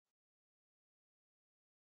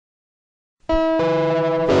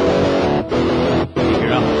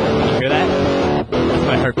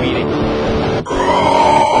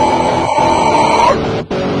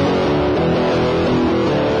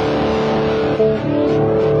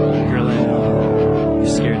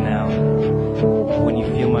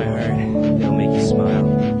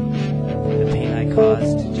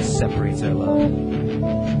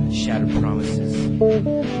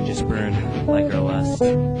just burn like our lust.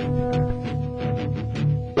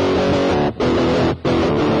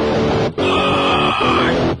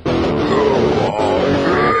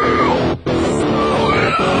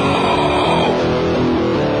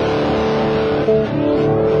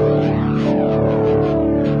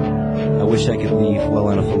 I wish I could leave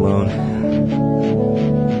well enough alone,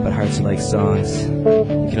 but hearts are like songs,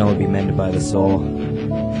 they can only be mended by the soul.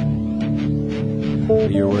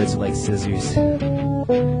 But your words are like scissors,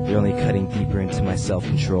 they're only cutting deeper into my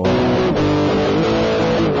self-control.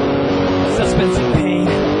 Suspense and pain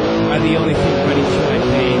are the only thing running through my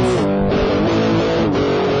veins.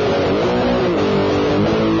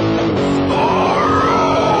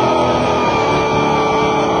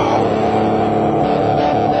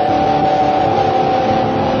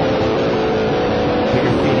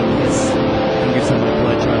 Your fading kiss lingers on my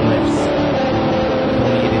blood-drawn lips. If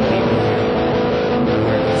only you didn't leave me here, my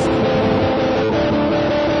heart was keeping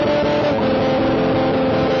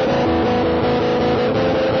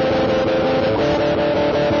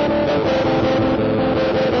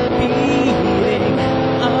beating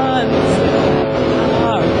until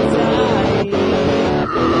our dying.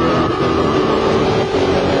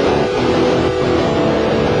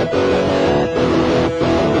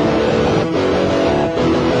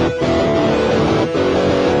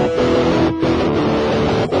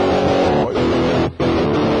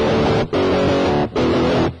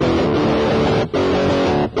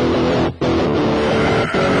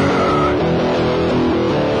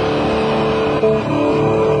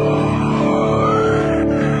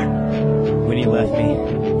 When you left me,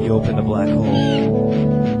 you opened a black hole.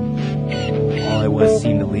 All I was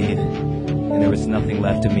seemed to leave, and there was nothing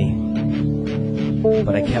left of me.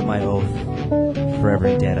 But I kept my oath. Forever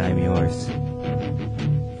and dead, I am yours.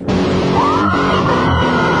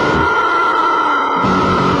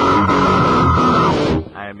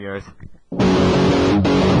 I am yours.